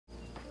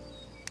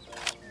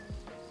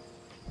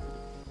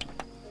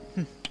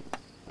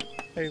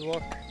Hey,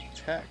 look,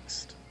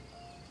 text.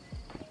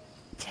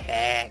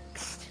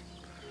 Text.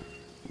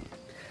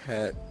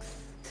 Heck.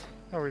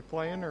 Are we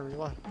playing or are we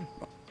laughing?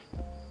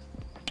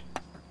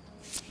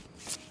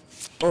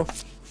 Oh.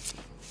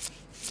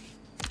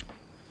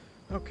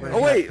 Okay.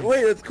 Oh wait,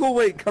 that's cool.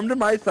 Wait, come to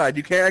my side.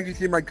 You can't actually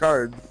see my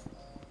cards.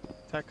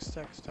 Text.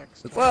 That's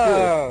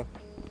Whoa.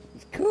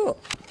 It's cool.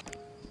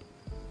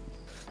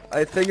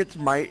 I think it's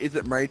my. Is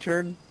it my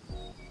turn?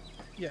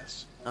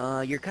 Yes.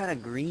 You're kind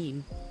of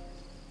green.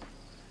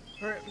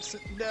 Alright, I'm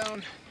sitting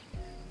down.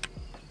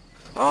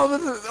 Oh,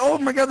 this is. Oh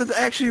my god, this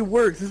actually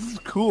works. This is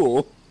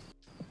cool.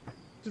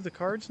 Do the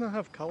cards not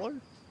have color?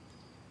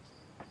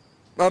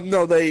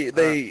 No, they I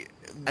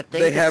think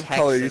they the have text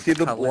color. You is see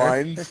the color.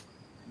 lines?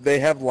 They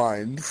have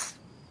lines.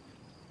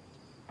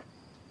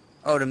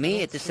 Oh, to I me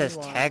don't it just see says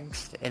lines.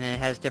 text, and it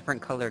has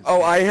different colored. Oh,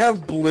 text. I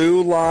have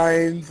blue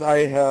lines.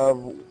 I have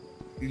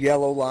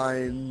yellow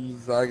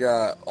lines. I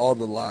got all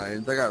the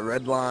lines. I got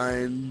red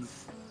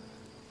lines.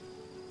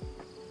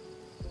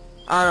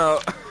 I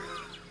don't know.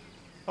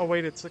 Oh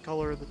wait, it's the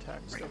color of the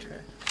text. Okay.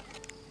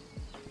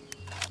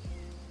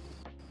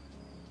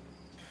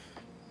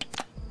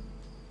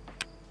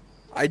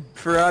 I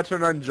forgot to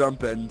turn on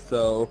jump in,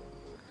 so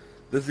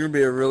this is gonna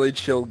be a really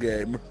chill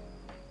game.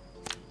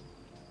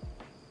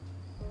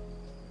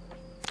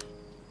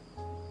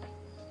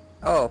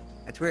 Oh,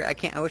 that's weird. I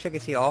can't. I wish I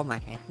could see all my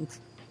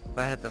hands.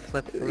 But I have to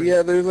flip through.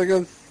 Yeah, there's like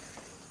a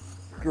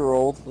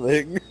scroll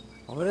thing.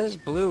 What does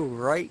blue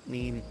right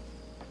mean?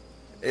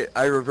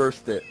 I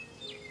reversed it.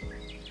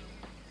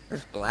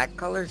 There's black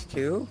colors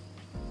too.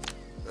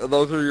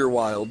 Those are your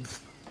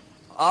wilds.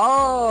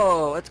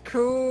 Oh, that's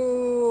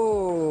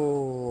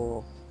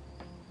cool.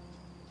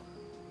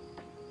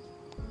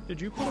 Did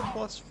you put a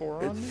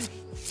 +4 on me?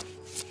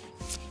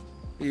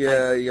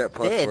 Yeah, you got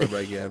did. +4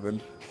 by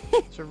Gavin.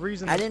 It's a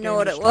reason I this didn't know game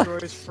what it was.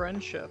 destroys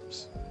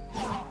friendships.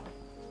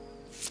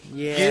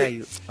 Yeah. Yeah.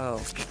 You. Oh.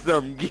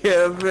 Some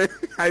Gavin.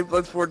 I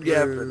 +4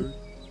 Gavin.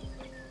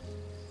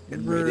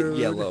 And made it Rude.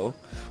 yellow.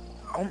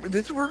 Oh,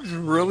 this works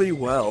really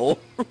well.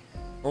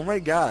 Oh my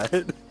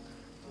god.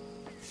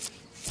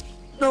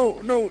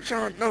 No,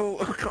 Sean, no.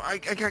 I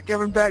got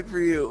Gavin back for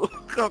you.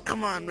 Oh,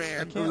 come on,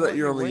 man. can't That let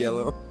you're you only win.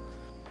 yellow.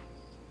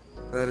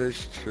 That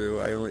is true.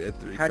 I only had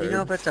 3 How do you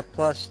know if cards. it's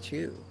a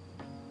 +2?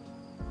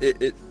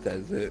 It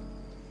says it.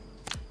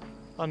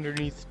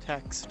 Underneath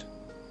text.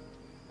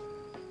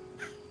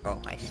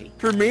 Oh, I see.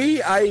 For me,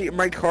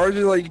 my cards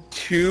are like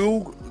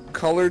 2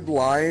 colored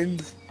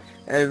lines,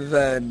 and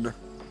then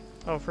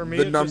Oh, for me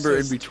The it just number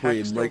in says between,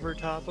 text like- over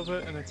top of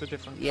it, and it's a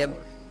different Yeah.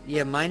 color.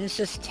 Yeah, mine is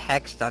just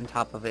text on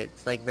top of it.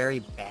 It's like very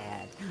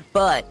bad,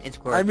 but it's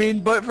working. I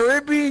mean, but for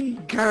it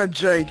being kind of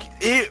jank,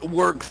 it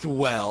works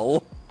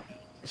well.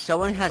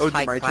 Someone has Oh, is it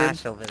high my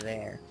class over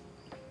there.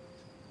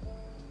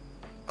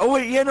 Oh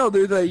wait, yeah, no,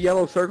 there's a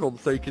yellow circle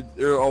so you could,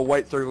 or a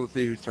white circle to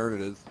see whose turn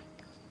it is.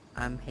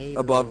 I'm Halo.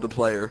 Above the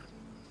player.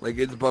 Like,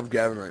 it's above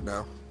Gavin right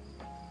now.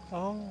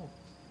 Oh.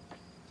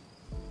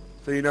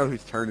 So you know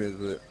whose turn is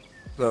it.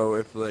 So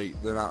if,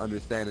 like, they're not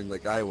understanding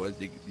like I was,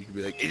 you could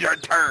be like, it's your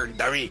turn,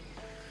 dummy!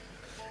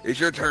 It's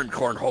your turn,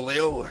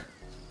 Cornholio!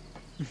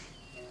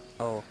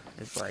 Oh,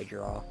 that's why I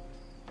draw.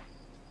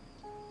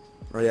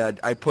 Oh yeah,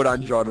 I put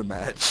on draw to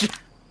match.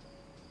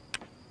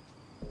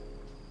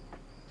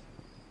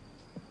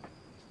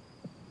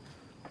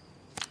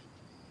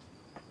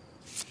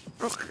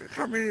 Okay,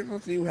 how many of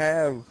us do you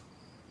have?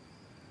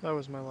 That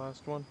was my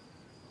last one.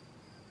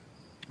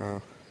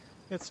 Oh.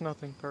 It's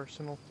nothing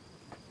personal.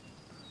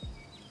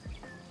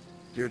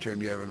 It's your turn,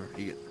 Gavin.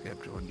 You get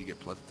capture one, you get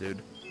plus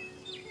dude.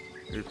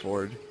 You're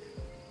forward.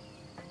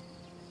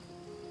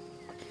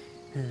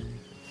 Or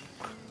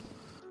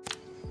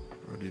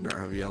do you not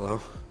have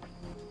yellow?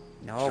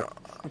 No.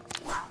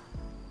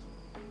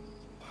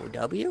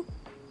 OW?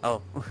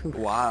 Oh.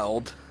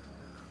 Wild.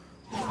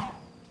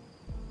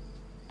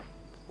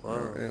 Whoa.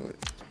 Alright,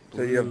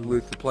 so you have blue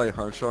to play,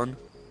 huh, Sean?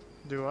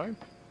 Do I?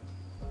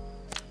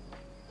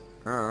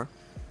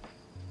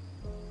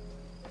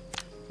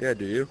 Yeah,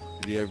 do you?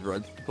 Do you have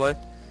reds to play?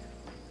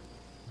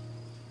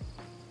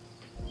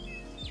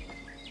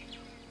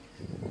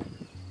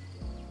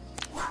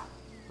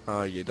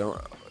 Oh, you don't.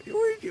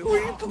 Where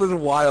you pull this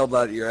wild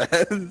out of your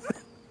ass?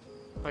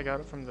 I got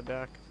it from the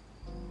deck.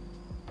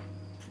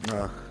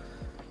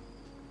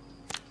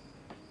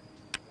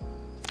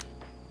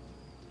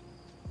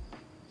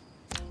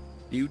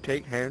 Do you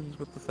take hands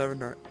with the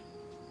 7-9?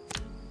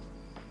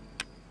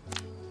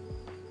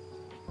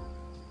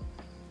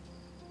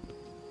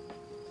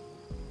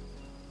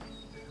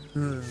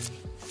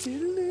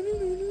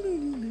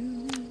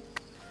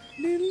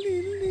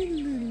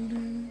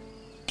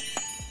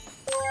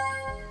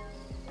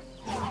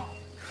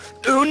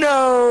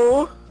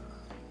 Uno!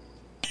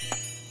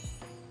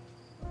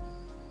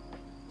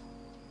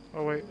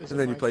 Oh wait, is it And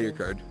then you my play your turn?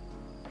 card.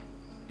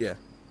 Yeah.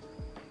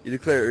 You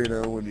declare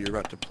Uno when you're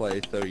about to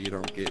play so you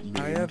don't get memed.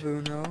 I have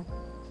Uno.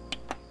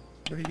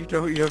 No, you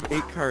don't. You have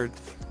 8 cards.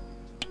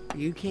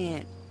 You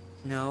can't.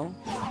 No.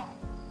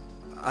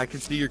 I can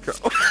see your card.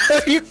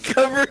 You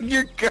covering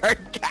your card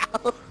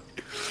count.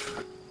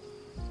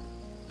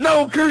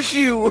 No, curse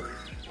you!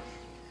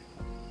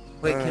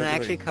 Wait, can I wait.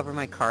 actually cover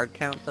my card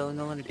count though,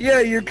 Nolan? Yeah,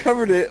 you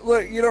covered it.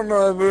 Look, you don't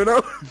know that,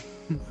 Uno.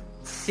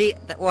 See,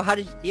 well, how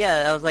did?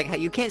 Yeah, I was like,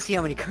 you can't see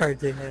how many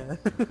cards I have.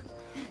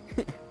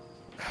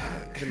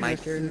 Is it my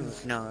turn?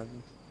 No.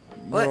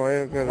 What? No, I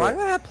don't got Why it. do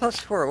I have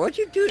 +4? What'd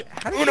you do?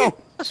 How did Uno! you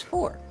have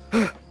 +4?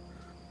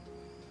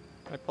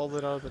 I pulled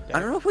it out of the deck. I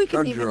don't know if we can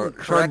Sean even drew it.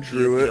 correct Sean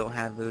you drew if it. you don't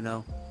have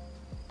Uno.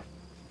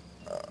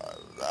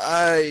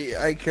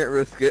 I can't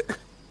risk it.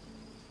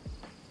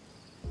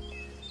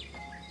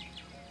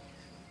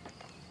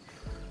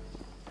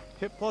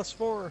 Hit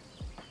 +4.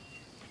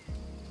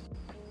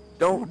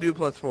 Don't do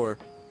 +4.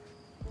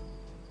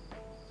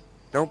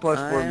 Don't +4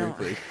 I me, don't-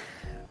 please.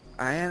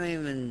 I haven't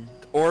even...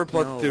 Or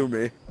No. +2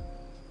 me.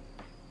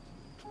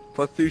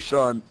 +2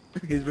 Sean.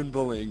 He's been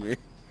bullying me.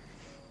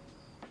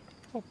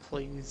 Oh,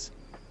 please.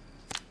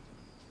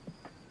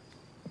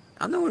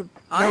 I'm the No,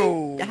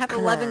 I have come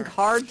 11 on.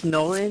 cards,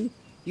 Nolan.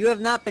 You have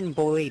not been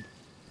bullied.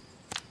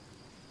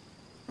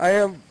 I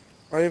have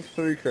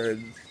 3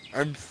 cards.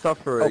 I'm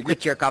suffering. Oh,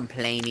 quit your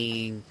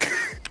complaining.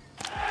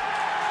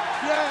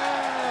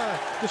 Yeah!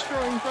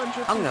 Destroying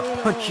friendship. I'm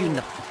gonna punch you in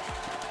the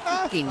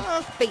fucking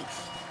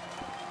face.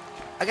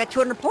 I got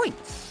 200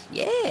 points.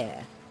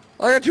 Yeah.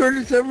 I got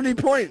 270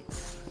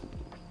 points.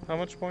 How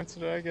much points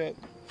did I get?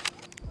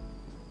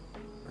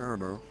 I don't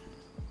know.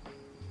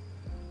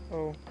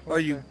 Oh. Oh,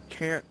 you okay.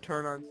 can't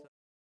turn on...